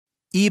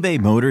eBay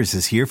Motors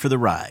is here for the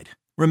ride.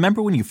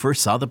 Remember when you first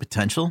saw the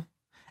potential?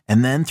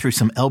 And then through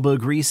some elbow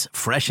grease,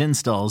 fresh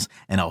installs,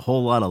 and a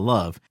whole lot of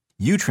love,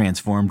 you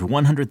transformed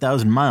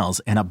 100,000 miles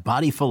and a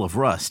body full of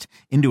rust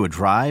into a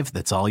drive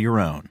that's all your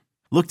own.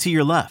 Look to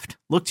your left.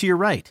 Look to your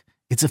right.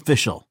 It's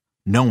official.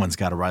 No one's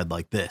got a ride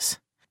like this.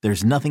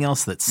 There's nothing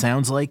else that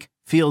sounds like,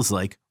 feels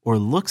like, or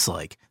looks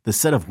like the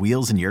set of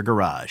wheels in your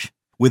garage.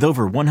 With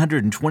over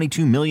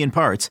 122 million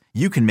parts,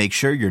 you can make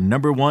sure your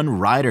number one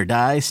ride or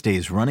die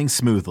stays running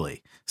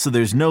smoothly. So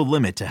there's no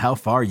limit to how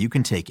far you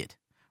can take it.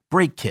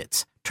 Brake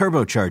kits,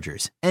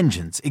 turbochargers,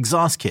 engines,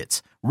 exhaust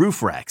kits,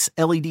 roof racks,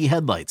 LED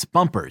headlights,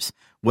 bumpers,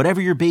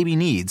 whatever your baby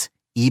needs,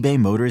 eBay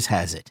Motors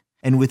has it.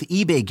 And with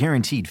eBay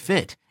Guaranteed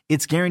Fit,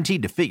 it's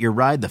guaranteed to fit your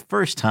ride the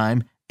first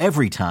time,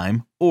 every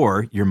time,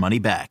 or your money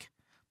back.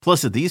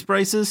 Plus at these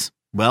prices,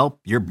 well,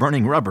 you're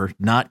burning rubber,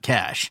 not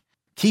cash.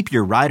 Keep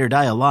your ride or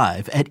die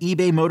alive at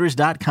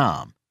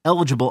ebaymotors.com.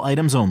 Eligible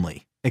items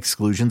only.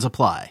 Exclusions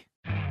apply.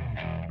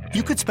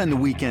 You could spend the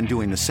weekend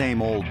doing the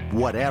same old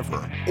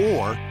whatever,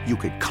 or you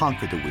could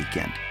conquer the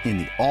weekend in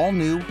the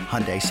all-new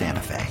Hyundai Santa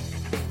Fe.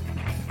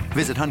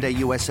 Visit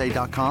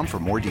HyundaiUSA.com for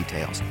more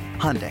details.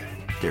 Hyundai,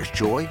 there's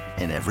joy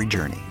in every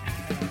journey.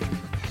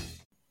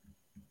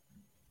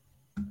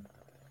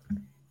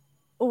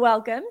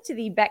 Welcome to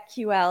the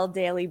BetQL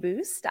Daily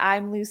Boost.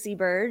 I'm Lucy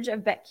Burge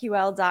of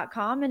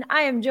BetQL.com, and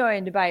I am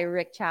joined by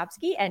Rick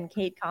Chapsky and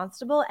Kate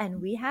Constable,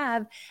 and we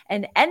have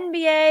an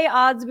NBA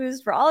odds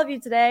boost for all of you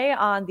today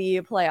on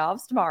the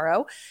playoffs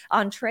tomorrow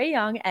on Trae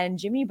Young and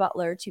Jimmy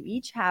Butler to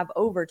each have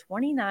over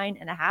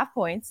 29.5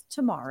 points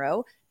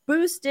tomorrow,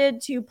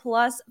 boosted to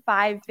plus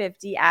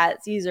 550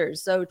 at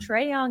Caesars. So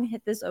Trae Young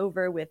hit this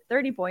over with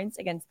 30 points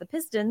against the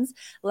Pistons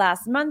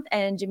last month,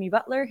 and Jimmy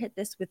Butler hit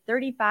this with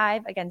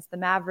 35 against the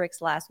Mavericks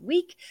last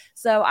week.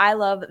 So I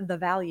love the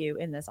value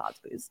in this odds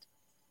boost.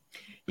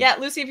 Yeah,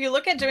 Lucy, if you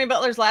look at Jimmy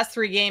Butler's last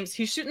 3 games,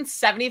 he's shooting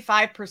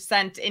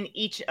 75% in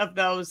each of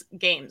those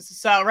games.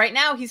 So right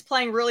now he's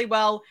playing really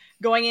well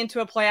going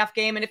into a playoff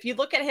game. And if you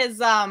look at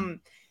his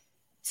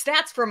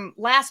stats from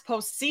last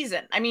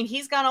postseason, I mean,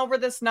 he's gone over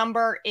this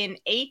number in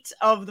 8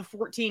 of the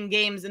 14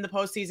 games in the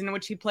postseason in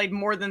which he played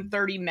more than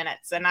 30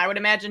 minutes. And I would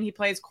imagine he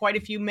plays quite a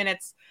few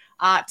minutes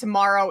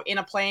tomorrow in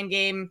a playing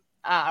game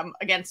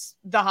against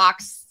the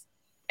Hawks.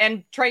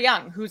 And Trae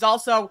Young, who's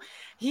also,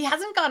 he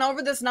hasn't gone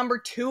over this number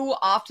too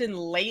often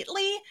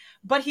lately,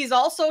 but he's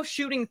also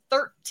shooting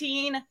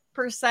 13%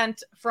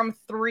 from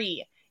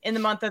 3 in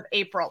the month of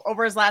April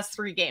over his last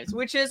 3 games,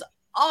 which is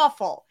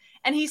awful.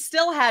 And he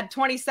still had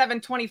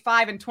 27,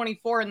 25, and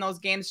 24 in those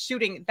games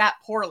shooting that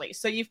poorly.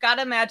 So you've got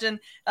to imagine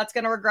that's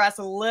going to regress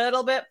a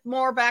little bit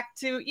more back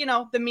to,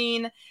 the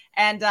mean.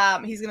 And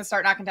he's going to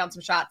start knocking down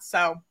some shots.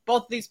 So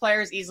both of these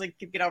players easily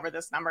could get over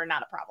this number.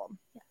 Not a problem.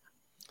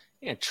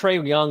 Yeah,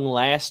 Trae Young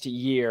last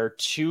year,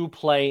 2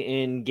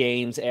 play-in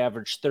games,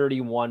 averaged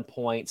 31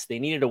 points. They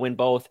needed to win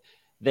both.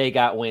 They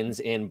got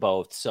wins in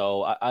both.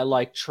 So I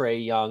like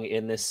Trae Young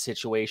in this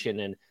situation.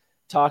 And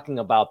talking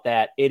about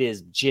that, it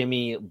is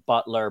Jimmy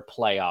Butler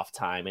playoff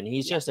time, and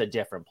he's just a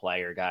different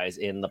player, guys,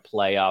 in the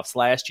playoffs.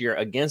 Last year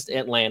against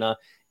Atlanta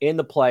in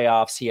the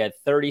playoffs, he had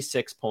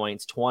 36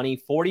 points, 20,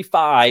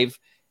 45,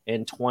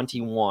 and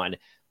 21.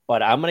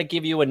 But I'm going to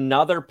give you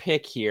another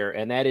pick here,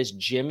 and that is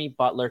Jimmy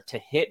Butler to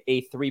hit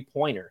a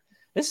 3-pointer.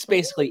 This is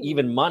basically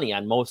even money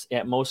on most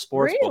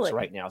sports books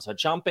right now. So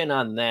jump in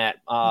on that.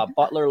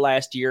 Butler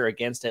last year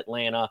against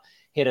Atlanta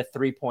hit a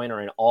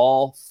 3-pointer in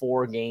all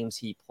 4 games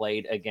he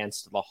played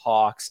against the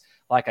Hawks.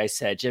 Like I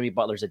said, Jimmy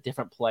Butler's a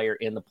different player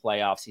in the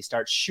playoffs. He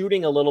starts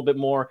shooting a little bit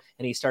more,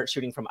 and he starts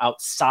shooting from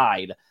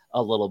outside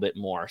a little bit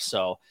more.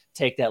 So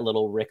take that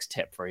little Rick's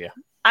tip for you.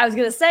 I was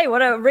going to say,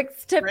 what a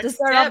Rick's tip to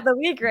start off the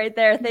week right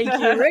there. Thank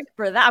you, Rick,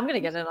 for that. I'm going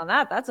to get in on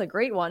that. That's a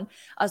great one.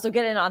 So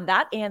get in on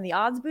that and the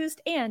odds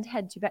boost, and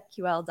head to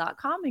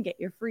BetQL.com and get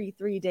your free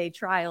 3-day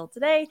trial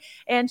today,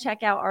 and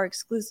check out our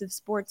exclusive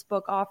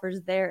sportsbook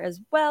offers there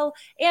as well.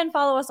 And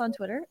follow us on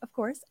Twitter, of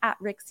course, at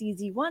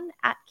RickCZ1,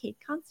 at Kate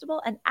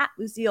Constable, and at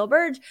Lucille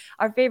Burge.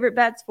 Our favorite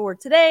bets for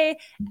today,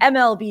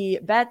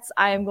 MLB bets.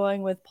 I am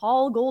going with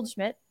Paul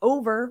Goldschmidt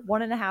over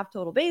 1.5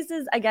 total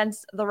bases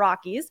against the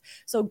Rockies.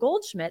 So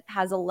Goldschmidt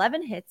has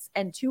 11 hits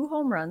and 2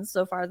 home runs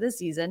so far this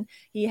season.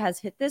 He has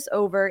hit this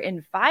over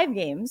in 5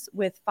 games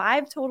with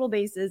 5 total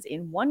bases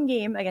in 1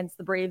 game against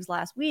the Braves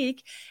last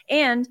week.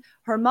 And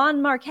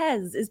Herman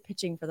Marquez is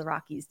pitching for the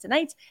Rockies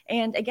tonight.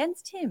 And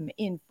against him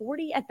in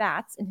 40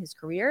 at-bats in his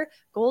career,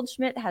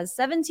 Goldschmidt has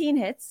 17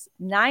 hits,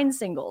 9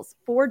 singles,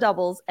 4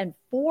 doubles, and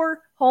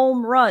 4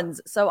 home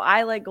runs. So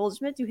I like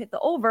Goldschmidt to hit the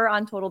over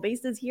on total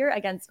bases here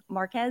against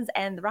Marquez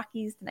and the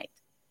Rockies tonight.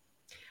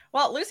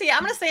 Well, Lucy,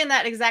 I'm going to say in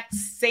that exact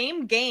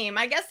same game,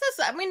 I guess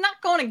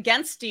not going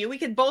against you. We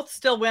could both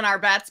still win our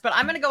bets, but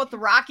I'm going to go with the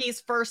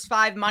Rockies first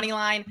 5 money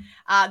line.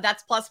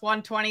 That's plus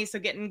 120, so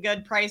getting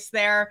good price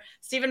there.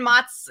 Steven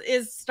Matz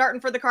is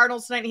starting for the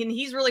Cardinals tonight, and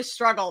he's really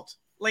struggled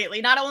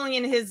lately. Not only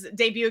in his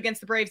debut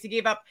against the Braves, he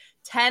gave up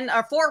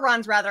 4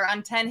 runs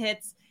on 10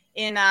 hits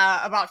in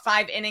about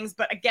 5 innings.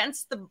 But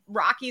against the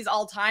Rockies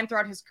all time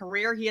throughout his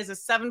career, he has a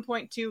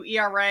 7.2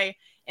 ERA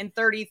in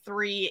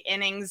 33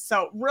 innings.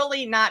 So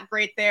really not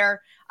great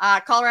there.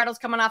 Colorado's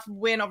coming off a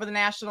win over the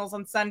Nationals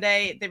on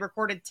Sunday. They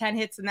recorded 10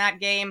 hits in that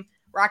game.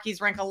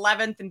 Rockies rank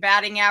 11th in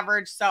batting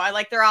average. So I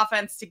like their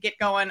offense to get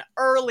going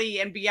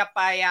early and be up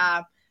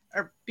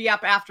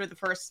after the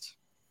first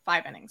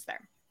 5 innings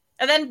there.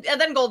 And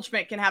then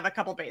Goldschmidt can have a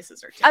couple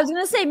bases or 2. I was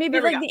going to say maybe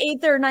like the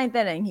 8th or 9th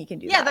inning he can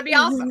do. Yeah, that'd be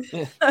awesome.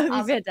 That'd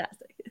be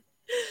fantastic.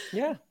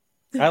 Yeah.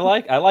 I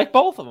like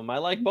both of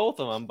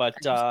them. But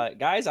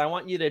guys, I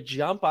want you to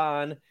jump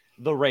on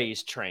the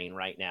Rays train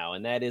right now.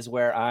 And that is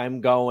where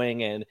I'm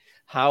going. And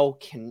how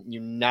can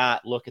you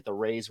not look at the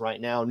Rays right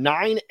now?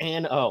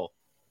 9-0.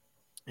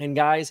 And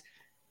guys,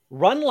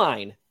 run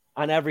line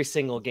on every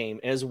single game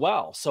as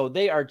well. So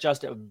they are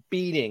just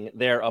beating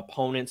their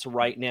opponents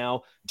right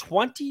now.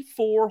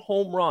 24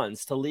 home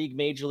runs to lead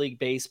Major League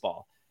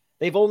Baseball.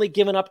 They've only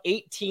given up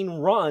 18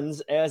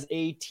 runs as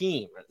a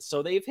team.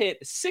 So they've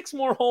hit 6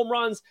 more home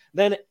runs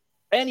than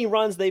any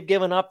runs they've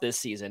given up this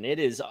season. It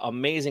is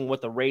amazing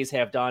what the Rays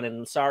have done.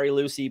 And sorry,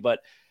 Lucy, but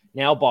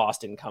now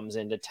Boston comes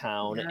into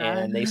town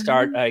and they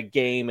start a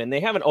game, and they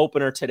have an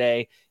opener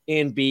today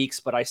in Beeks,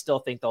 but I still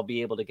think they'll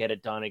be able to get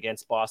it done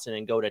against Boston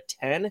and go to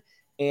 10.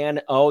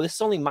 And this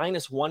is only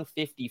minus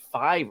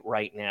 155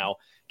 right now.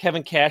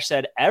 Kevin Cash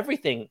said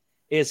everything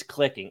is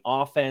clicking.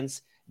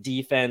 Offense,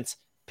 defense,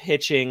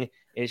 pitching.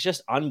 It's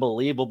just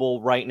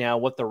unbelievable right now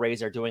what the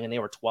Rays are doing. And they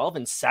were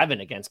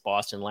 12-7 against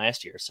Boston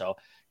last year. So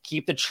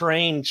keep the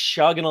train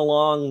chugging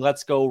along.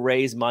 Let's go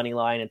Rays money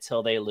line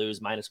until they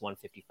lose minus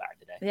 155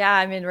 today. Yeah,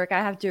 I mean, Rick,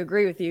 I have to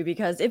agree with you,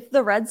 because if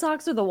the Red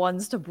Sox are the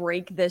ones to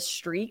break this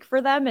streak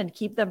for them and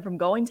keep them from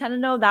going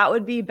 10-0, that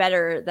would be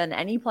better than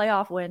any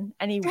playoff win,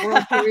 any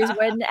World Series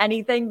win,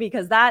 anything,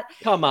 because that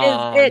come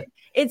on.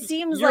 It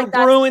seems your like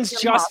that's Bruins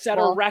just set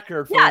a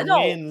record for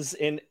wins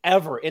in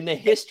the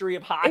history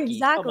of hockey.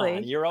 Exactly. Come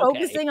on, you're okay.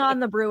 Focusing on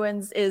the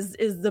Bruins is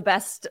the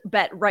best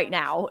bet right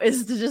now,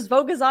 is to just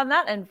focus on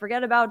that and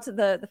forget about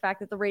the fact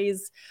that the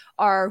Rays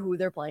are who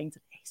they're playing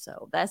today.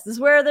 So this is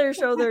where they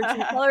show their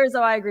true colors.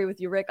 So I agree with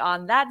you, Rick,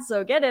 on that.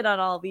 So get in on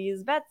all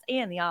these bets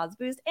and the odds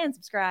boost, and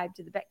subscribe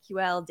to the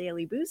BetQL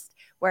Daily Boost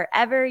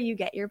wherever you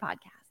get your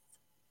podcast.